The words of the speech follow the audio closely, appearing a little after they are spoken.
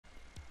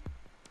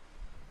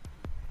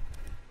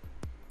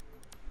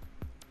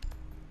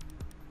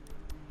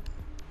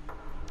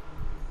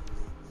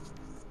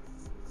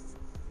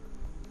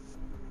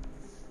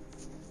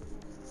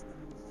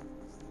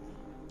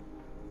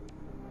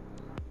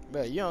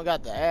Bro, you don't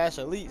got the Ash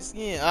Elite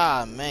skin?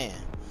 Ah, man.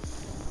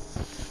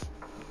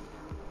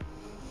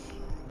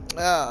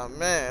 Ah,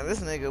 man.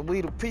 This nigga,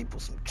 we the people,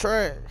 some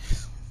trash.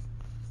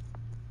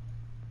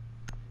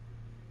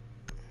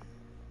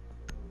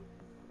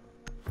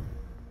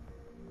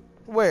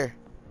 Where?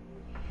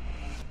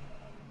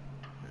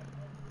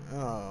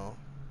 Oh.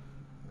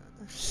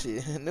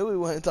 Shit, I knew he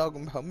wasn't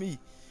talking about me.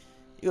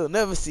 You'll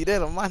never see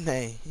that on my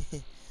name.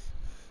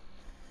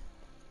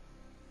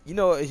 You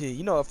know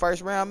what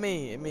first round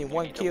mean? It mean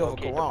one kill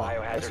for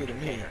Quran. That's what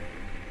it mean.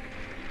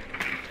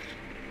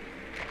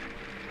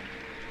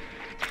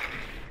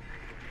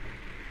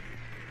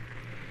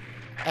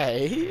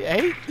 Hey,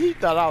 he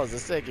thought I was a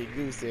second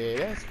goose head.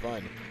 That's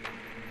funny.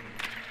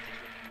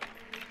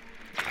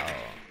 Oh,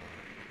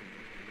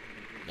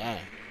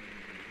 dang.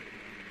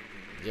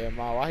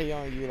 Jeremiah, why he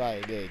on you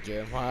like that?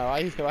 Jeremiah,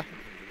 why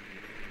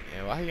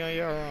he on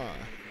your run?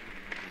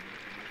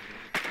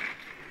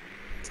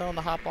 Tell him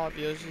to hop off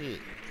your shit.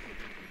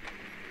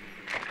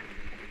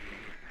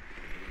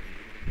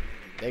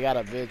 They got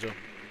a vigil.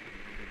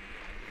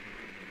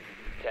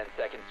 10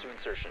 seconds to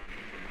insertion.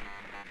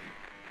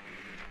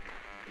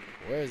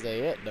 Where is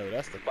they at though?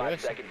 That's the question.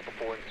 5 seconds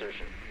before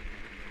insertion.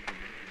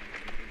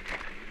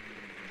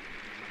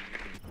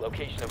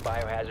 Location of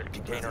biohazard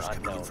container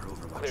unknown.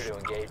 Clear to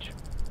engage.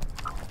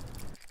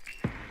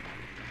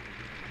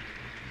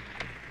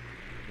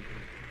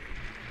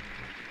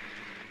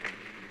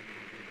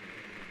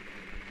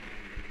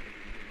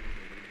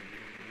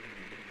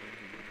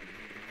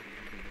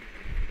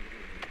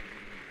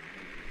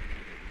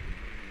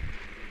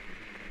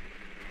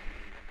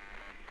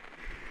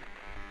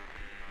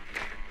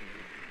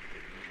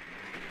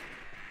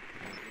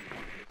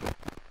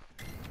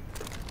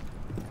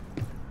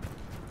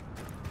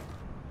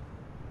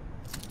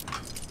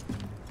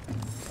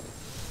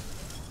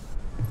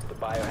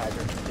 The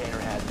biohazard container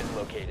has been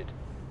located.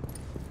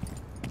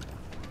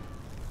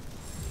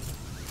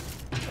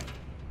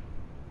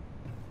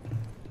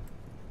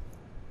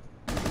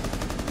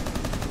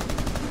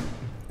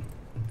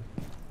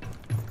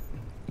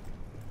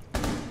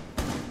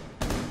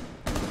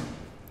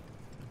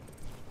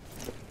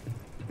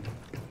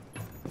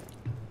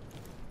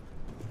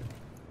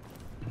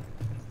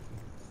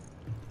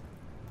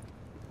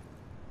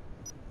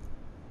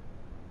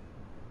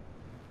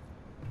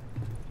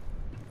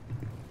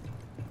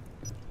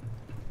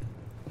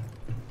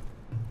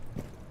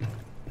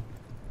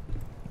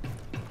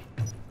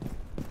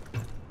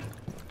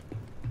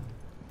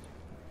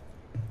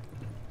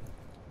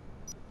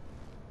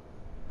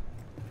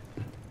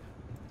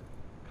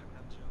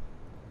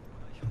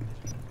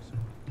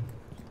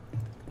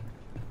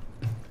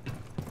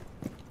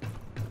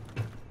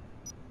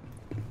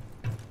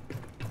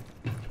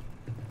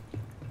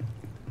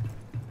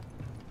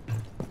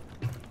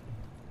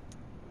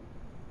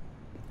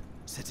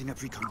 Setting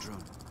up recon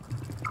drone.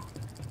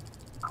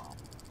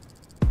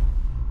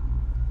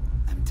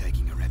 I'm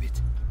tagging a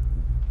rabbit.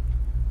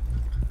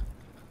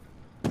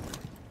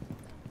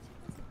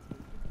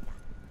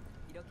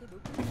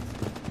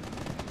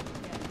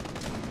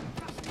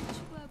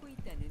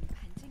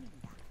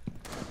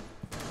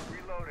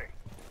 Reloading.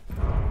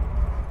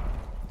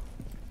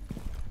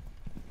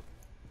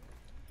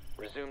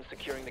 Resume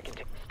securing the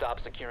container. Stop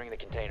securing the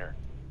container.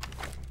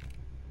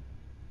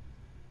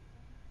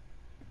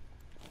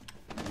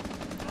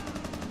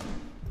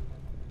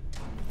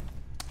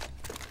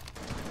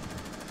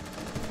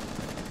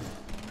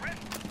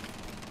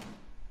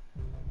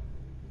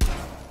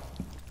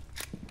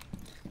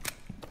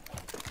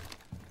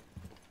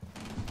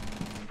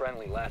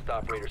 Friendly, last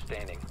operator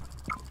standing.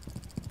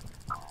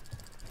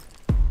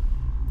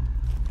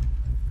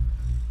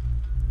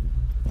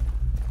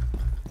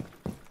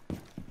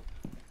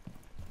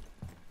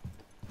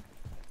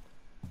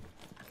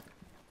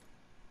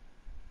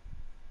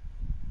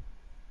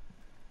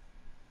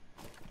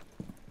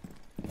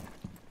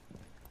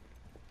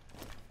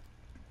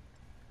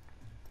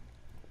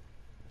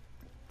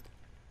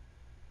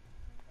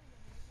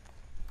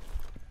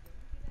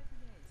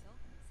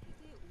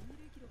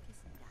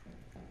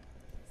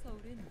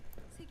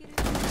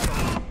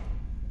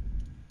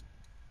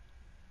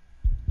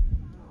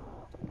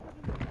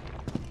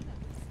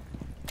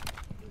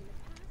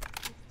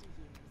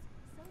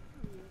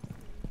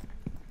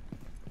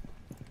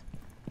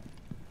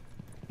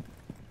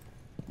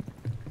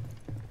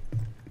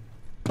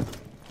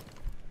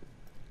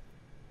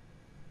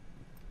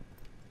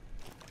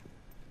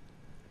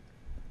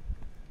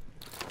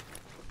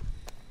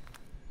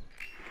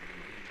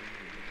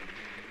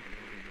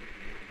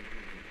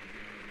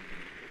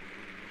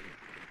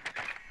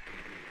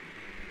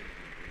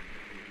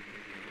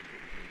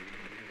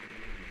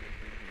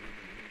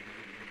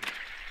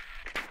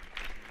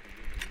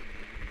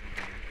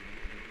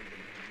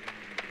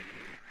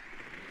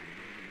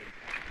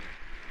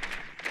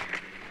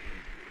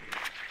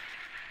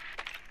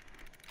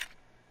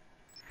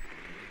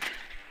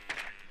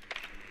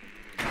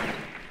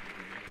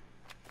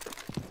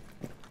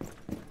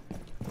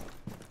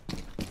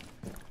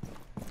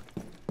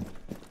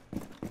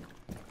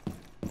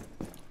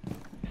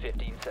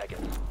 15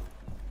 seconds.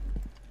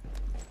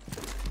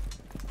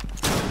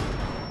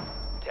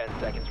 10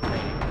 seconds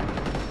remaining.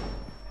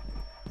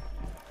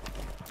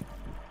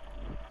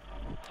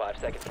 5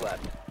 seconds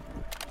left.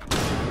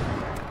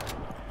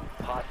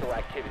 Hostile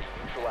activity.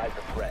 Neutralize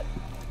the threat.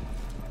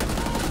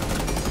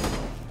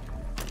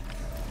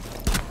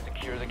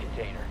 Secure the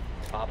container.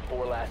 Op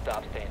 4 last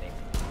stop standing.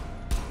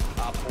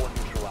 Op 4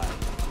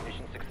 neutralized.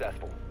 Mission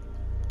successful.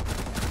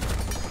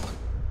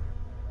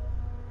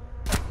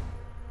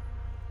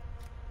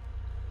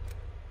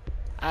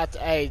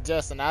 Hey,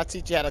 Justin, I'll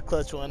teach you how to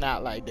clutch one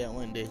out like that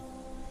one day.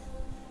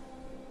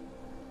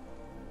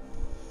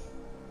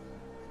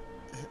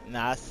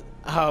 Nah,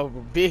 oh,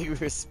 big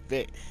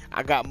respect.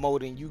 I got more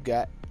than you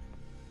got.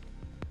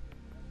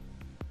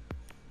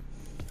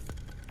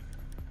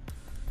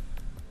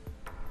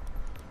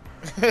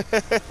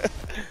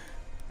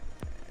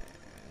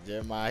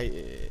 Jeremiah,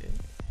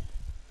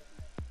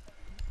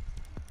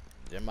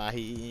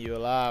 he eating you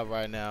alive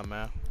right now,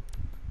 man.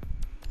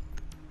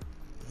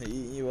 He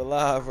eating you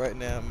alive right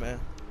now, man.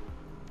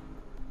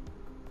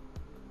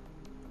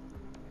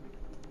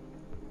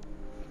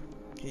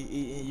 He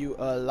eating you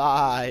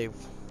alive.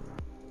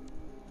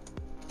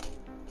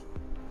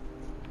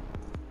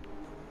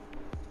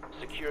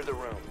 Secure the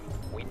room.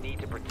 We need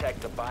to protect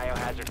the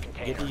biohazard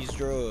container. Get these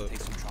drugs. Take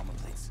some trauma,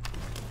 please.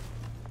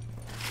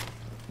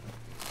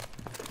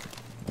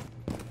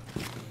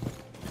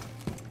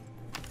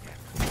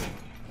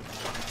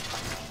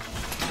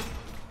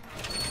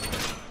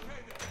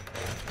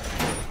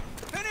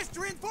 Finished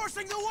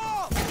reinforcing the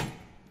wall!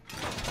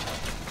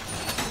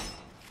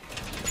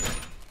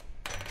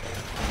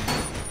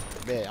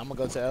 Bet, I'm gonna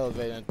go to the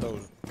elevator and throw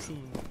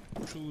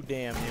two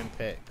damn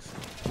impacts.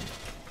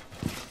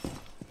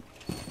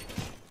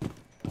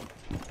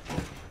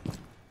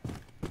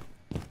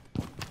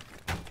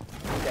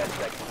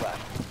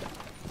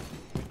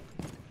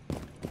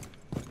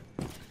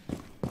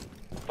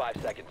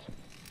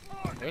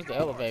 Where's the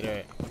elevator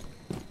at?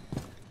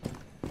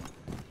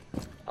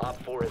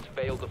 Op 4 has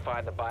failed to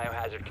find the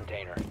biohazard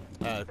container.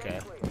 Okay.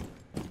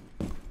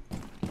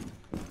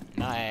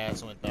 My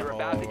ass went the You're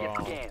whole about to get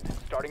wrong. scanned.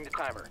 Starting the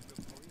timer.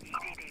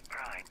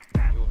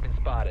 You have been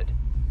spotted.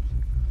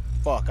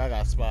 Fuck, I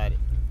got spotted.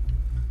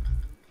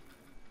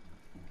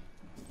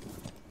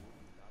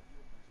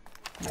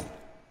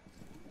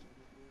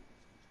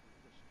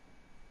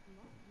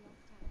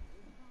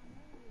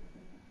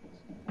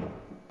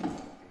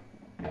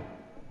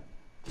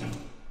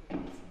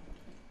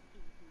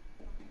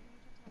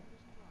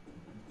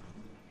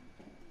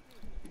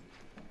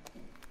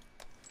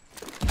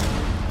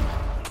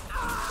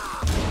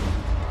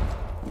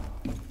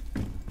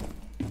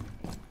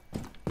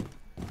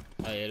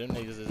 Oh yeah, them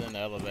niggas is in the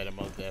elevator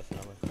most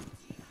definitely.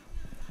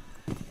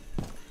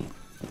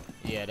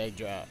 Yeah, they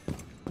dropped.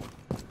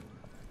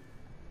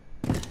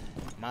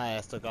 My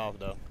ass took off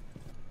though.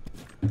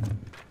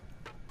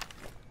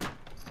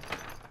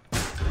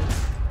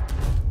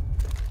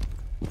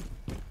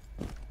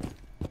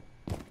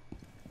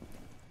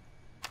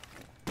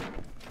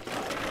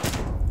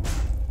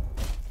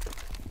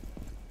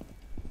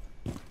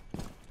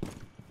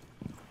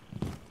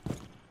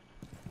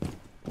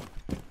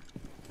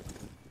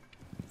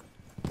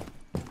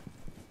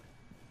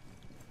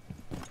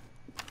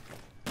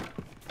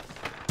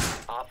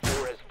 Op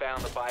 4 has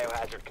found the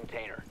biohazard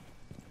container.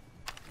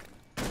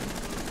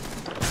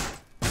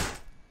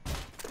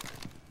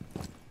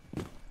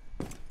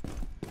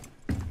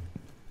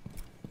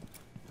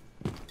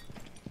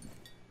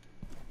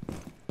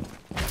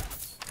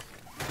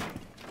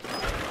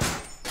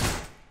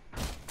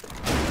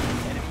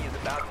 Enemy is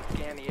about to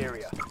scan the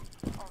area.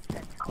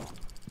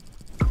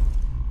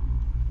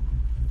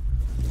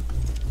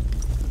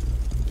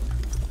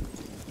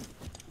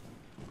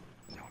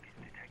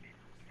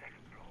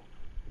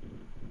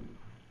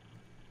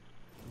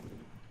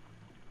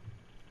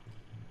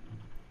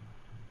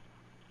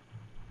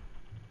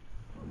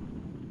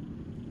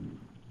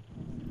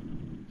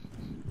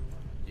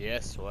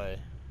 Yes way.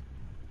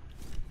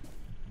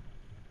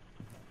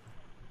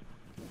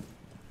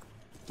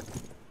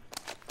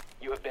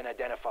 You have been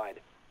identified.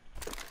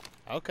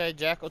 Okay,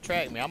 Jackal,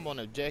 track me. I'm on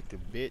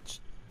objective, bitch.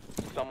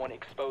 Someone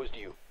exposed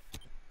you.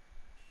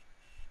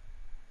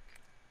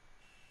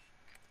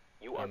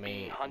 You are I mean,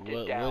 being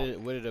hunted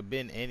down. would it have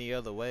been any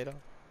other way though?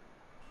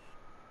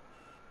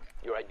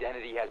 Your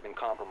identity has been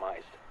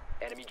compromised.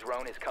 Enemy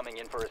drone is coming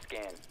in for a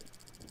scan.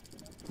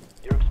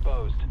 You're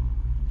exposed.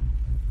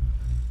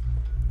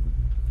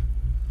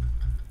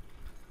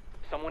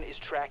 Someone is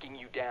tracking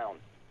you down.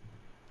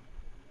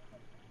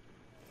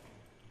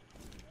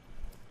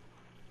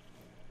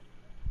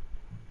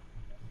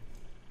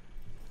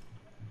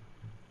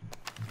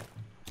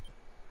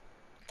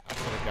 I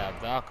should have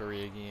got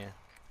Valkyrie again.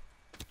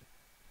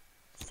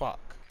 Fuck.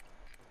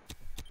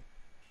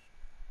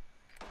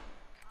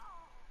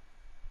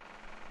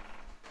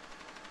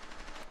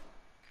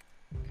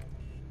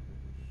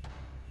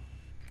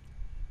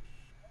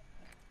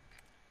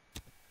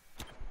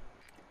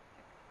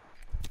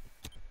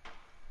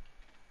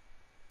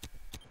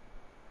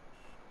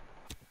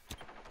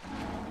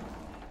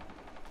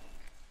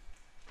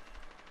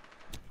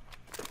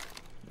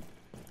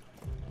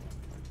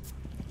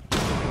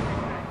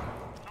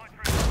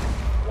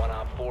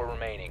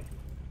 remaining.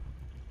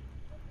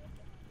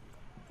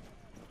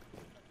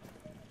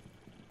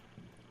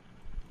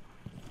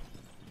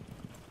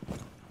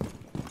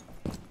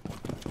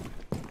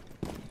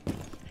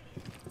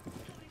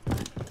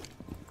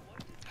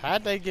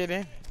 How'd they get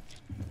in?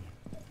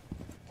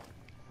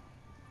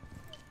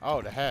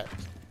 Oh, the hats.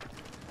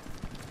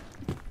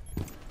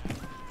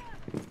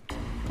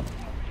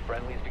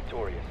 Friendly's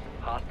victorious.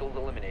 Hostiles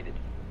eliminated.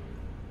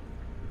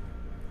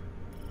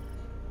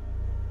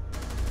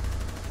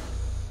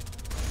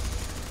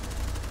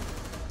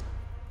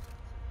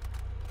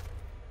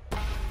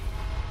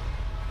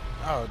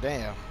 Oh,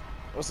 damn.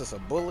 What's this, a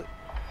bullet?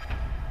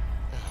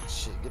 Oh,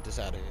 shit, get this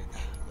out of here.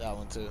 That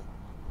one, too.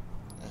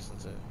 That's one,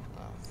 too.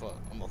 Oh, fuck.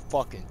 I'm a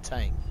fucking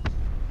tank.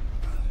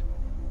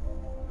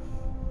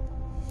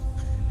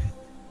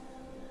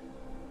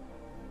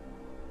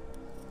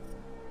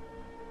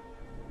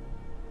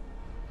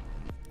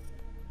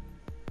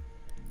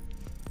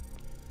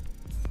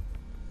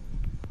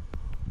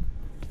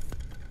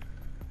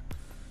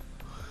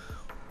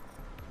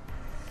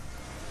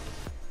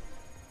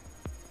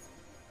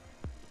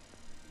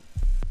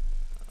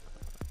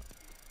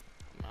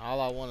 All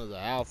I want is an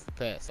alpha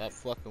pack. Stop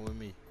fucking with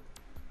me.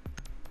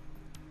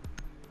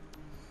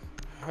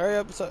 Hurry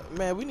up,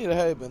 man. We need to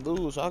hurry up and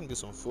lose so I can get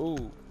some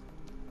food.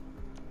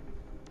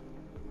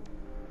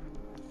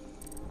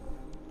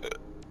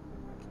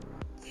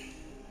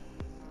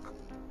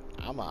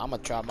 I'm gonna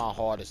try my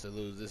hardest to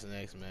lose this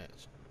next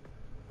match.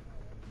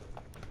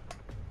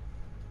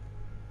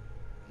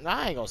 Nah,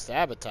 I ain't gonna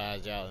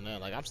sabotage y'all and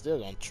that. Like, I'm still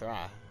gonna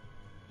try,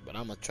 but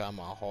I'm gonna try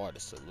my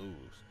hardest to lose.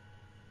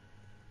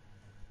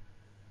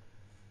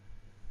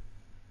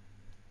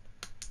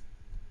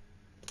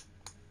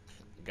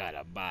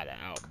 Gotta buy the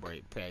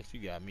outbreak packs. You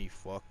got me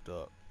fucked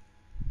up.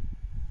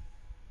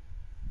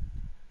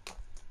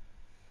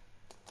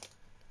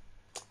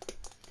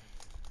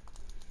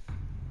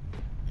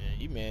 Yeah,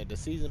 you man, the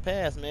season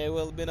pass may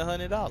well have been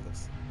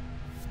 $100.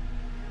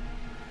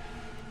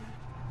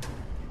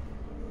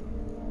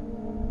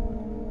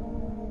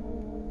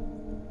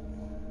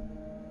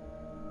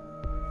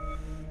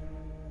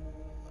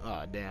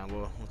 Oh damn,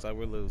 well, looks like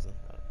we're losing.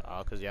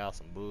 All cause y'all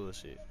some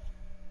bullshit.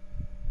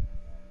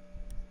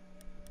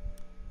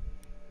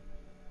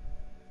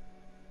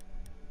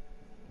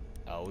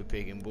 Oh, we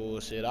picking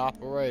bullshit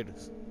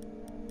operators.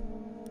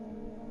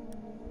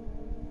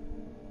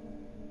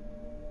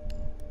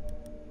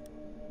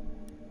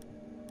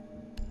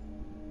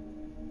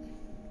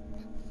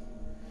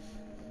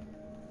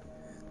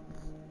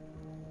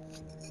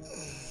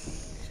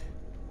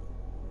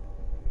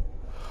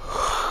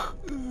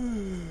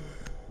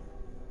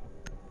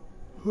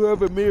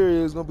 Whoever mirror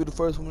is gonna be the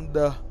first one to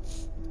die.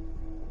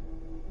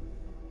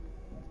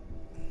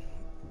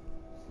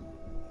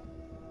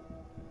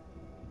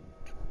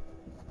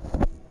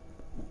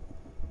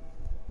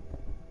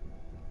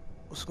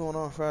 What's going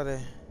on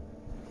Friday?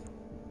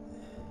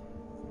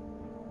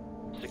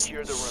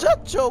 Secure the room.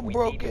 Shut your We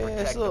broke need to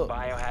protect ass the up.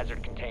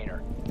 biohazard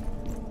container.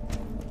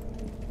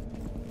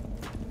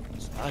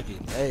 I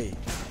get A.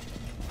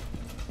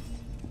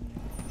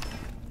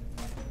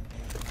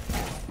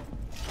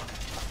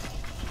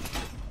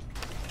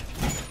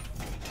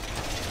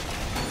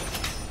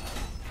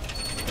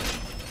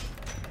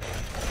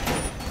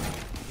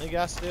 Nigga,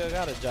 I still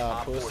got a job,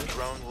 Op 4 pussy.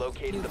 drone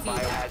located the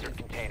biohazard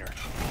container.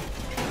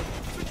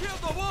 Secure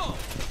the wall!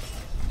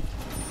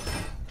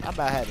 I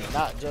about had to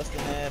knock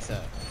Justin ass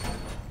out.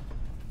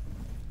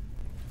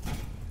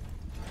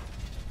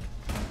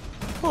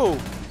 Who?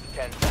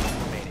 10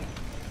 seconds remaining.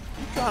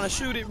 You trying to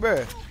shoot it,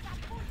 bruh?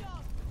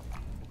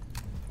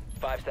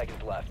 5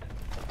 seconds left.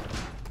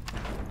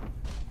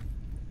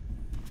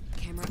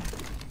 Camera.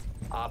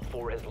 Op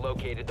 4 has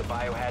located the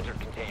biohazard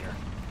container.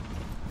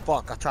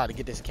 Fuck, I tried to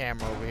get this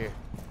camera over here.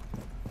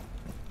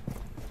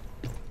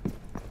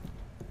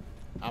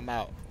 I'm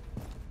out.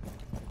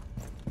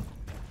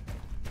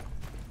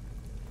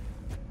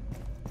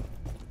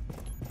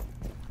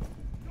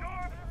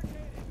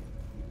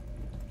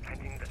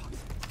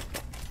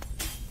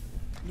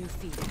 New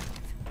feed.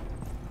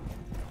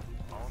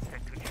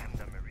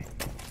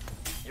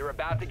 You're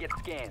about to get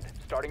scanned.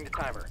 Starting the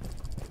timer.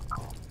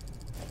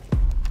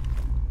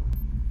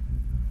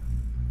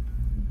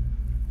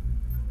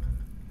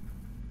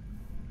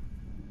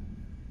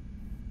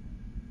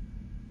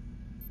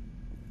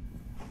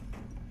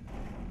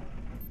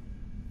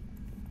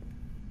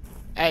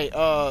 Hey,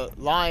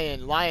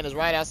 Lion is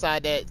right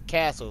outside that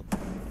castle.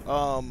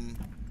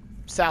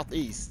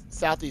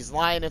 Southeast.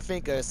 Lion and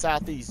Finca is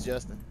southeast,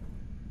 Justin.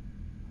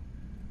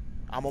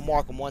 I'm gonna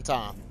mark them one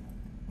time.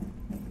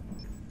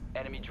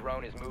 Enemy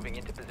drone is moving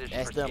into position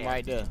That's for them scan.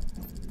 right there.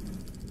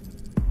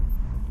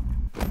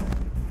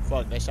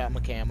 Fuck, they shot my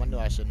cam. I knew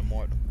I shouldn't have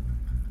marked them.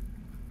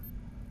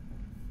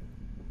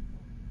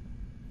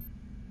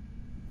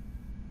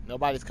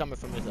 Nobody's coming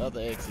from this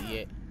other exit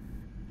yet.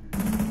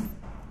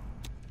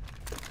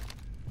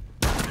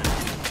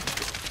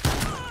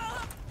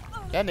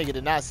 That nigga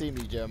did not see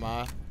me,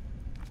 Jeremiah.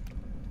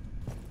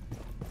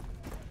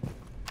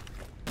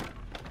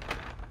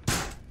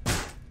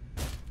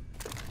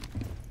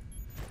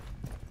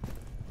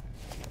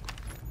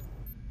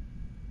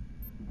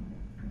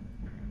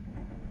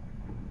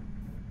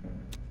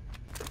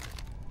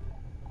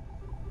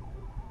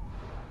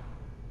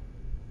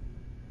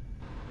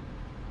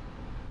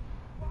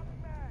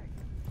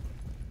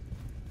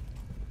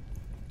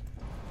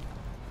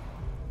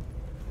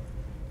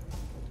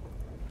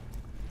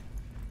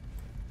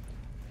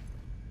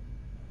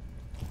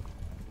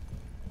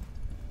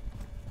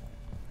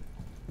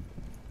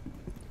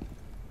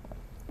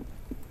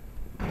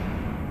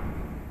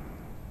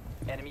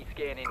 Enemy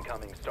scan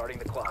incoming. Starting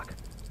the clock.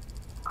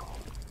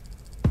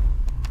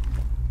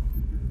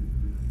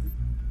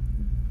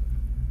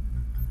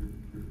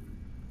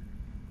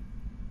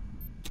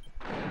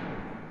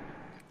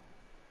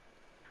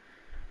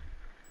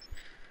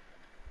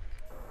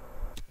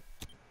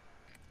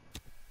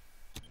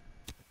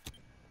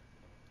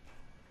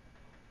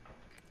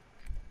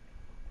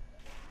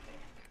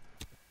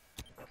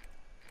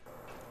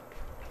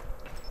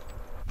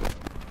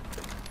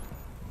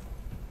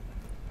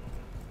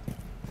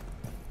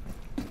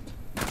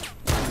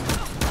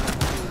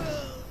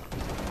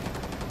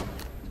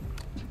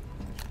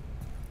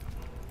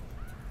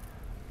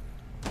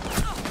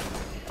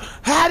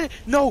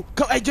 No,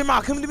 come, hey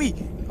Jamal, come to me.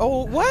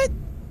 Oh, what?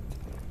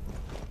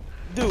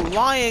 Dude,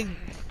 Lion.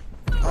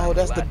 Oh,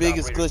 that's the Last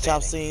biggest operator glitch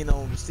I've standing. seen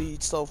on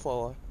Siege so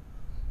far.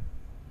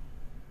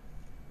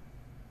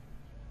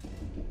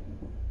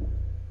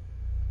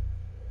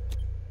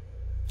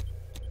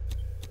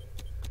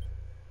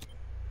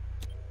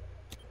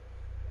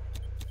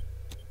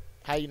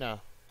 How you know?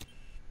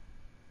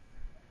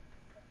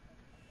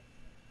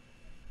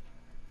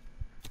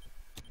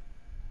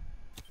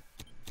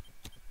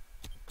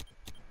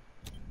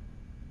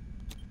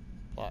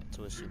 Plot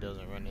twist, she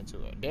doesn't run into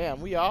her.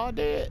 Damn, we all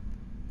dead.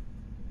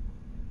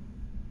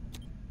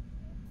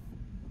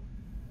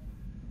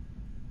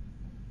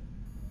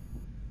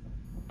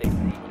 They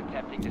ceased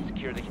attempting to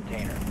secure the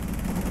container.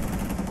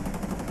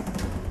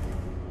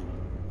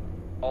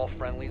 All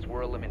friendlies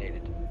were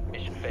eliminated.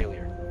 Mission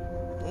failure.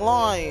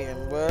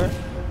 Lion, bruh.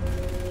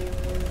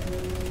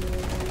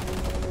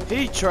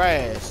 He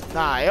trash.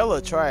 Nah,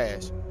 Ella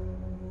trash.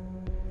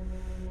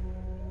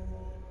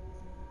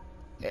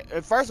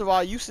 First of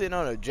all, you sitting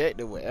on an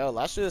objective with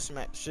Ella. I should have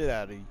smacked the shit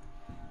out of you.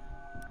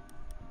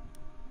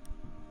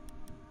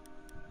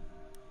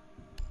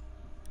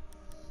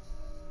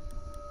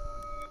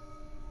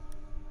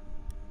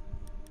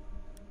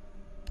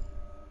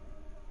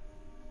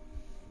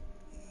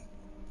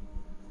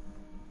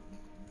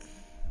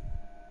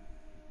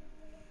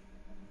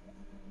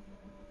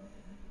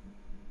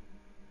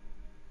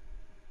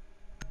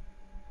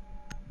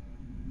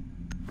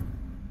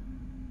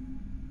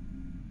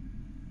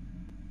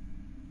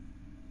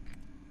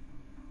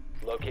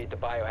 Locate the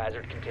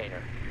biohazard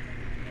container.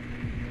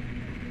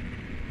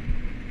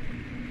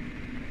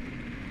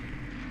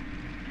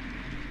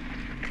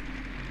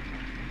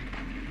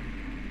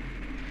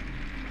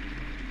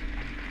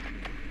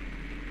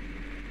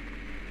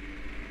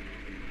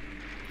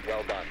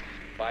 Well done.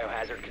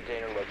 Biohazard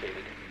container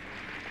located.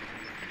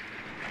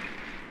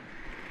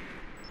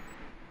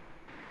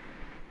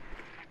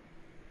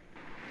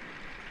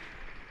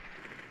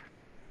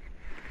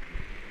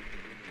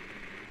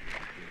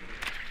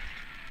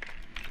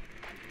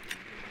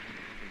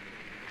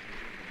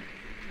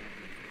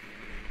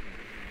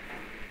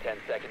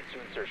 Seconds to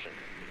insertion.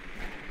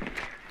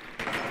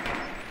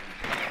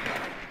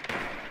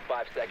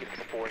 5 seconds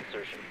before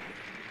insertion.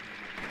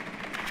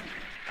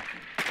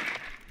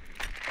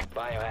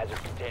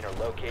 Biohazard container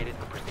located.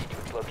 Proceed to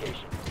its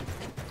location.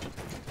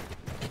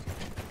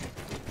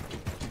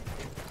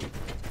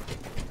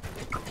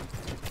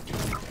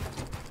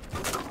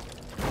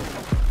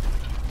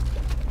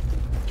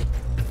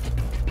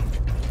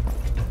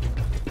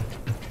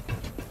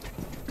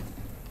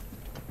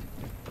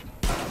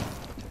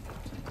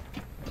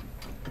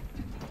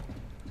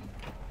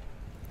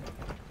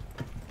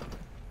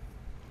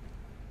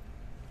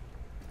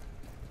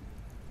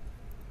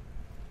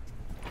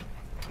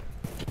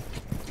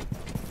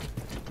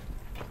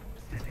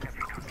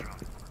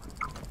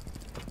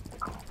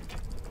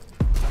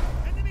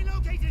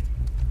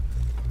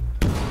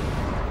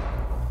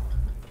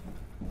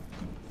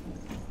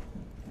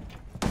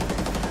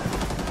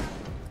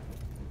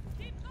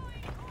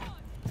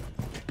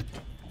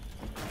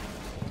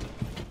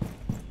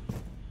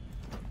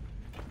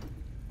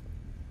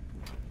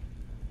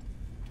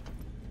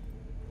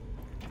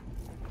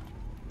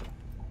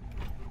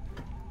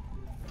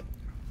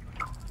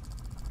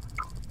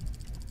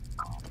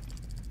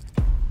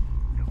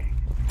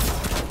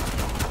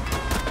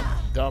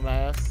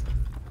 Dumbass.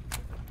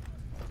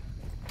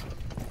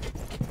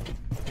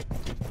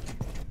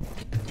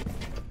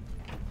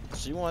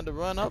 She wanted to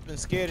run up and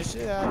scare the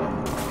shit out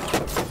of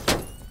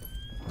him.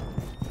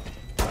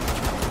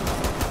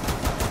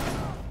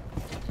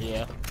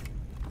 Yeah.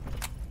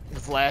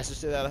 Flash the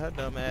shit out of her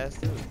dumb ass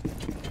too.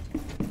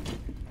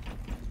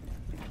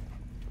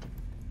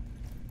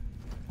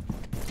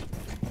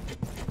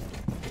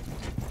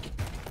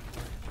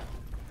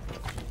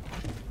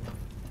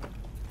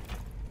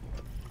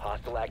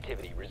 Hostile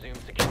activity. Resume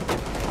security.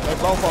 They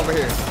both over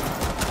here.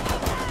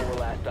 4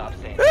 last stop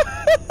standing.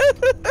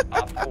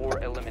 Op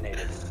 4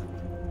 eliminated.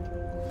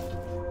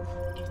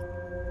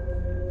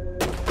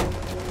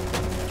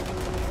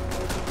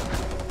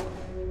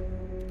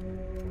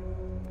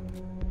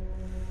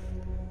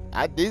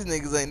 These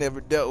niggas ain't never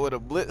dealt with a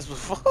blitz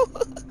before.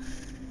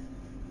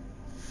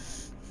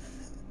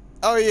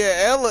 Oh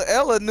yeah,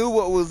 Ella knew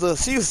what was up.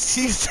 She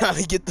was trying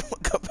to get the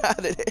fuck up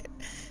out of there.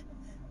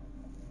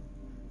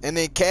 And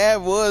then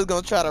Cav was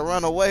gonna try to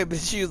run away, but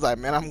she was like,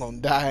 man, I'm gonna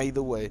die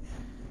either way.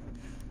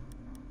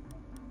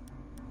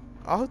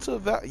 Oh, to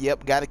a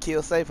yep, gotta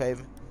kill Safe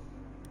Haven.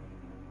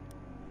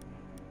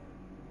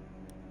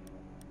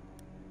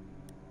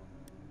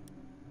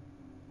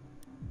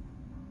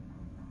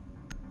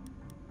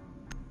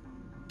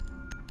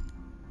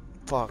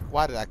 Fuck,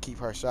 why did I keep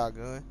her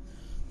shotgun?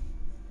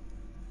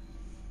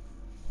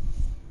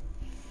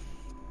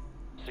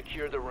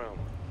 Secure the room.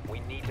 We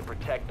need to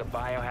protect the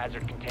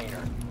biohazard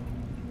container.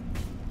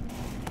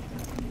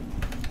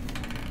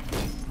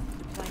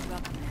 Deploying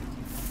welcome mat.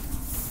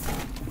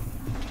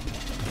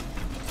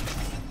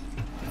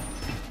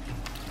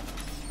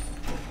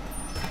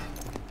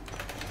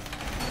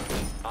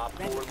 Op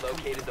 4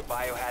 located the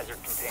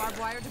biohazard container. Barbed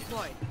wire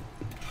deployed.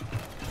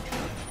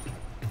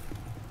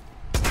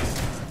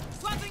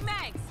 Swapping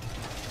mags.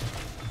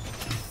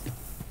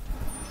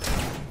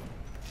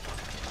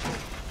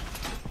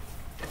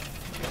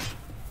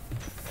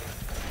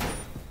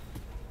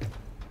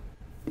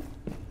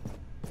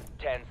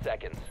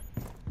 Seconds.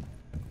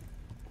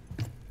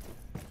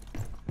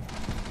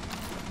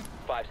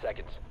 5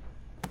 seconds.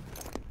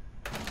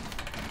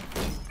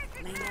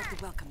 Laying out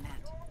the welcome mat.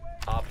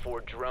 Op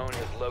 4 drone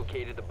has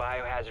located the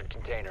biohazard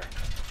container.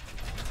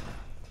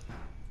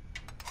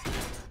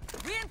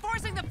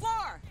 Reinforcing the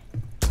floor.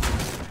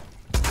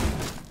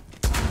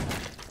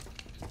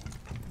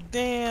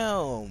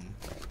 Damn.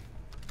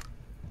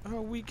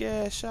 Her weak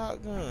ass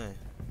shotgun.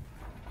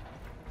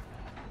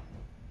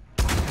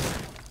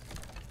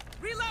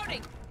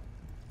 Reloading.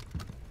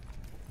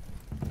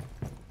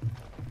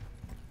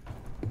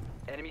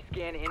 Enemy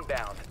scan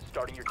inbound.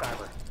 Starting your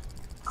timer.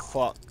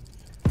 Fuck.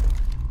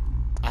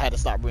 I had to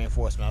stop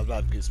reinforcement. I was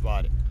about to get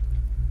spotted.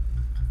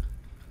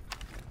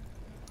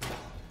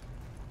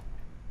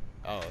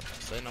 Oh,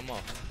 say no more.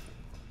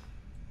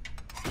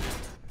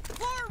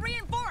 Floor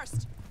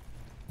reinforced.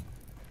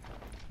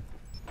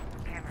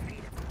 Camera feed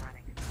up and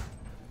running.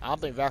 I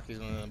don't think Valkyrie's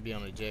gonna be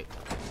on the jet.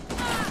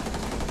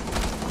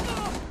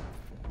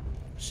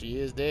 She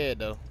is dead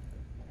though.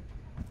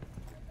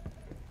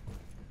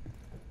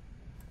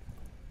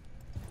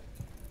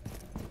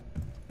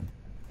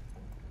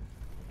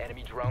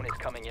 Enemy drone is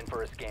coming in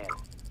for a scan.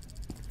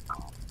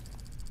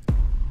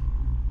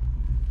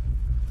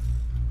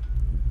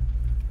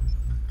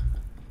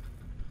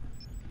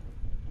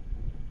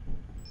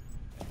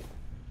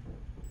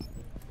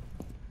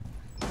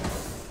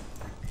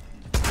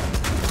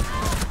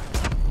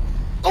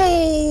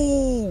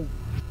 Oh!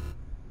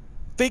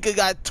 Finka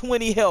got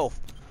 20 health.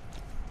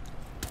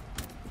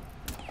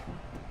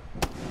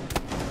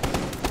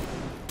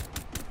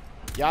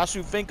 Y'all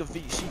shoot Finka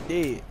feet, she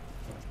dead.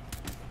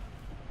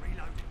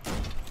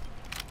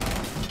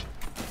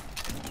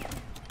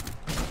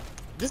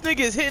 This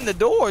nigga is hitting the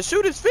door.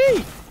 Shoot his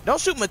feet. Don't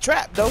shoot my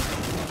trap though.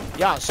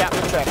 Y'all shot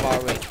my trap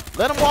already.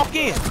 Let him walk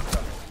in.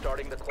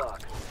 Starting the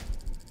clock.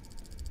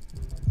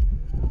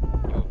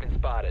 You've been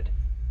spotted.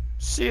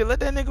 Shit, let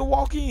that nigga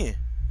walk in.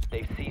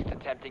 They've ceased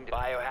attempting to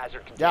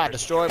biohazard container. Y'all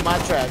destroyed my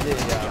trap,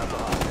 didn't y'all?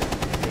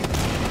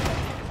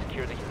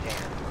 Secure the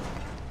container.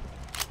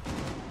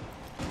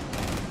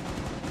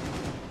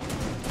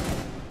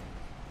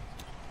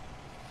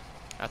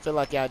 I feel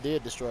like y'all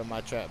did destroy my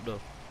trap though.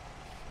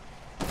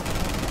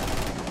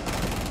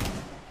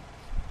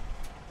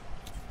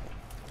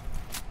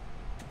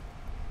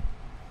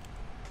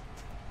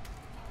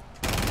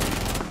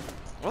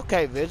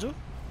 Okay, Vigil.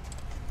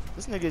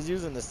 This nigga's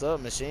using the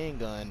submachine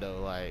gun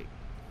though. Like,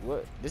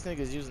 what? This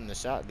nigga's using the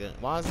shotgun.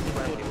 Why is he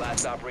Friendly,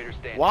 last operator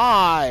standing.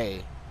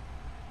 Why?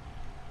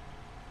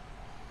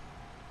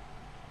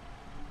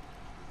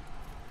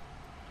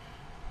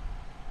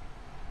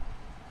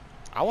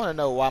 I want to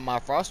know why my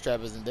frost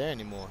trap isn't there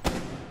anymore.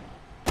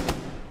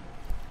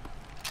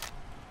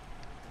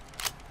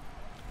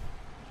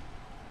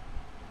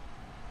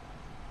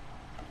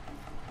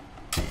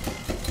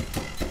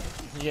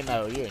 You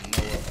know, you're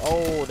nowhere.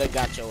 Oh, they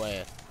got your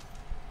ass.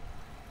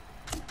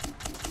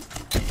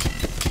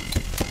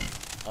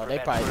 Oh, they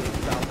probably.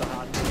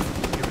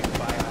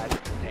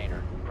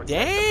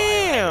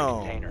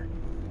 Damn.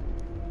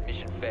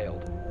 Mission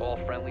failed. All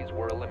friendlies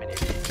were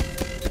eliminated.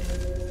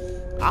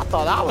 I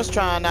thought I was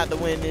trying not to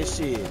win this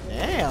shit.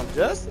 Damn,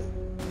 Justin.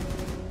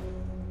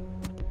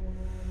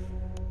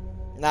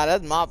 Nah,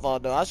 that's my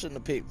fault though. I shouldn't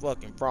have picked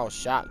fucking Frost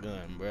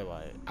shotgun, bro.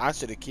 Like, I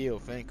should have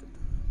killed Finka.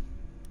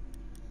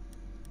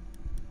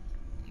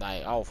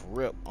 Like, off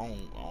rip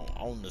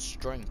on the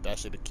strength, I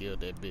should have killed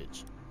that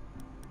bitch.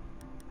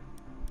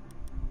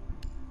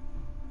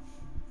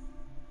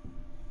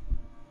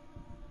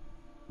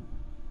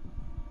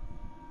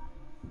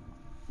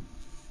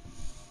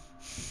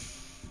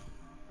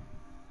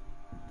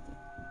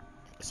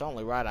 It's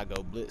only right I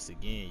go blitz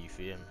again, you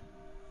feel me?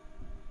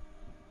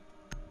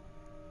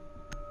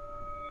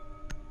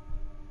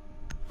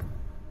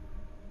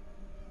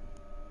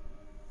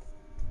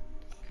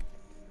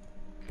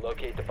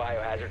 Locate the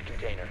biohazard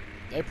container.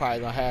 They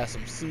probably gonna have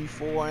some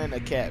C4 and a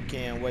cap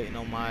can waiting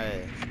on my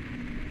ass.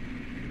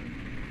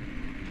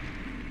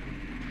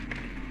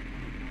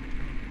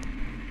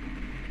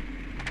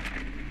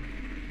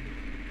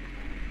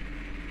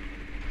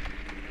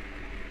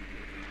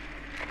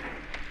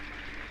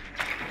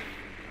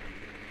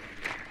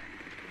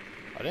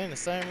 Are they in the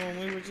same room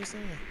we were just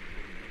in?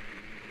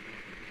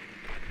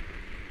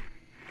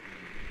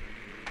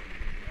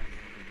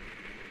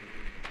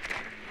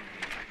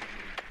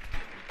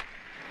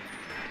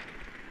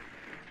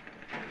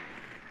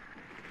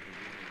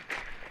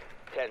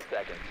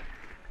 Seconds.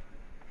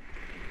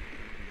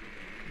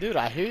 Dude,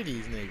 I hear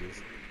these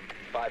niggas.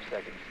 5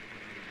 seconds.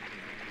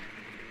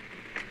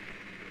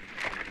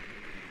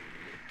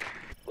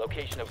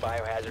 Location of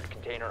biohazard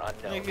container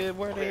unknown. Nigga,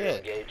 where Clear they to at?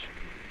 engage.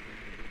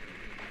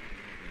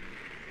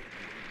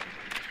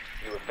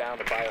 You have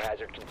found a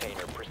biohazard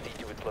container. Proceed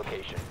to its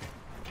location.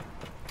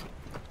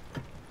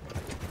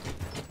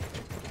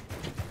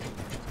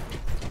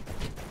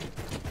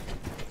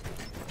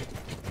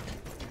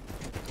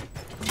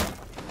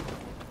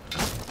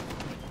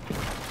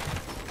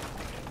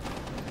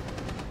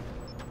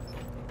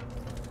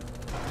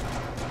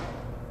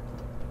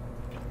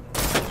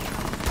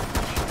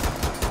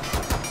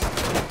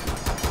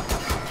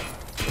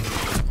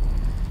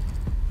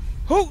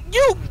 Who?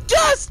 You,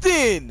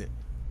 Justin!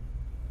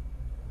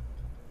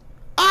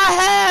 I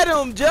had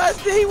him,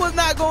 Justin. He was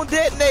not gonna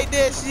detonate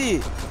that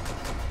shit.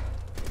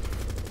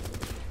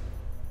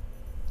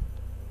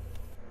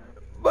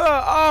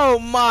 Bruh, oh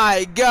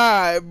my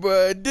god,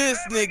 bruh. This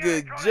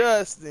nigga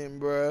Justin,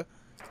 bruh.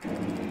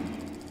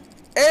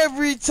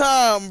 Every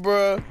time,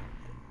 bruh.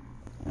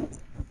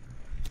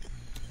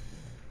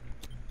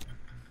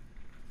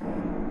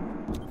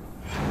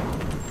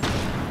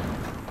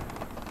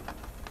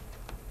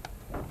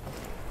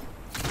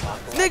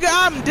 Nigga,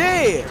 I'm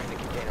dead. Securing the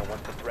container.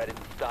 Once the threat is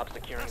stop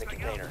securing the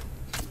container.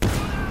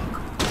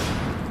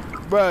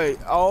 Bro,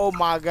 oh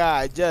my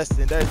god,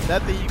 Justin, there's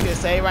nothing you can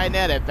say right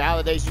now that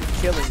validates you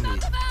killing me.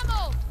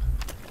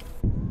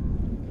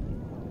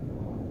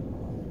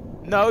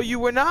 No, you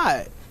were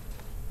not.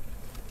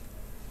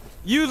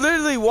 You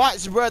literally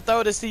watched bruh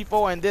throw the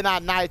C4 and then I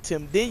knifed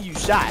him, then you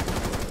shot.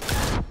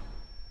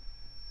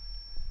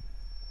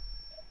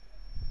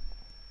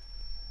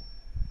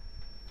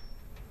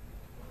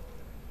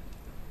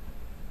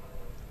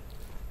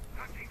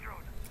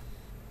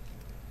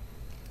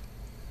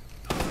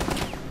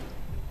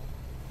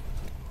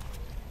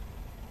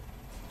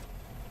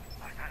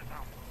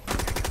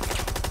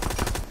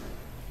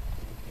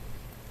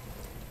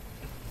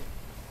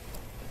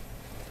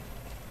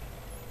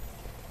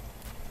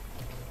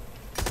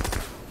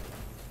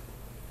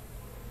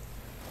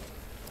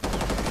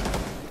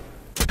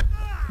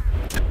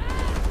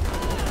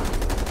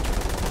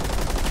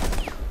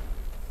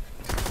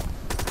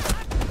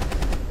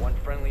 One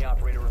friendly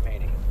operator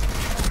remaining.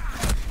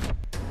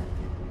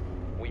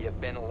 We have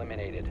been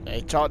eliminated.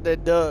 Hey, chalk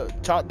that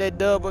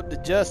dub up to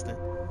Justin.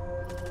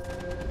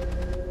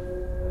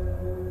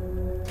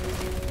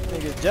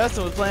 Nigga,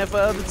 Justin was playing for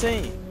the other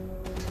team.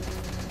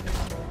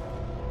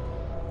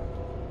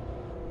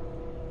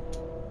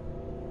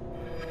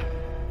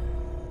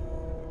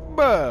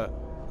 Bruh.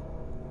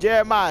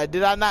 Jeremiah,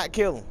 did I not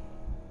kill him?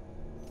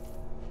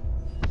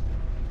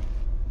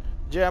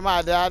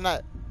 Jeremiah, did I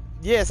not?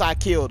 Yes, I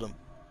killed him.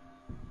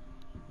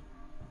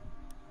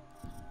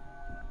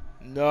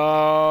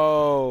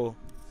 No.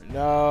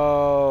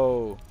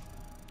 No.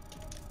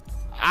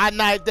 I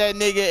knifed that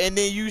nigga and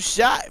then you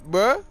shot,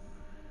 bruh.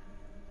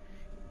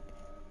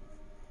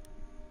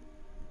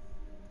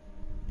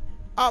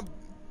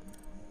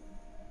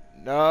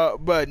 No,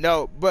 but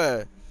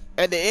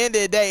at the end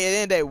of the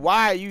day,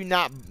 why are you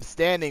not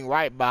standing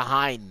right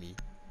behind me?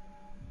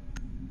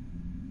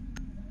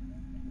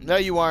 No,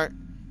 you weren't.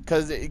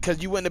 Cause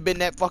you wouldn't have been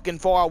that fucking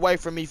far away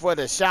from me for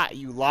the shot,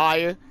 you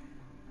liar.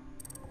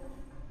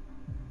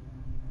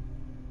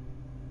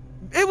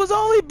 It was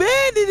only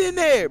Bandit in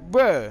there,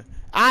 bruh.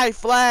 I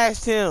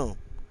flashed him.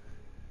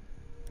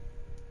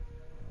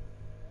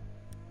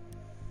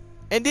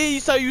 And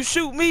then so you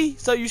shoot me,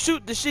 so you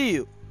shoot the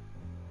shield.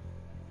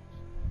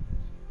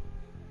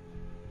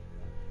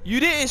 You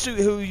didn't shoot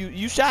who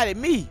you shot at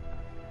me.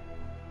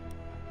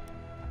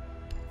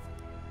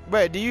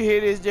 Bruh, do you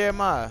hear this,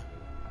 Jeremiah?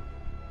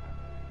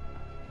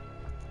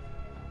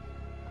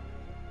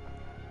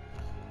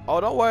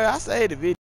 Oh, don't worry, I saved the video.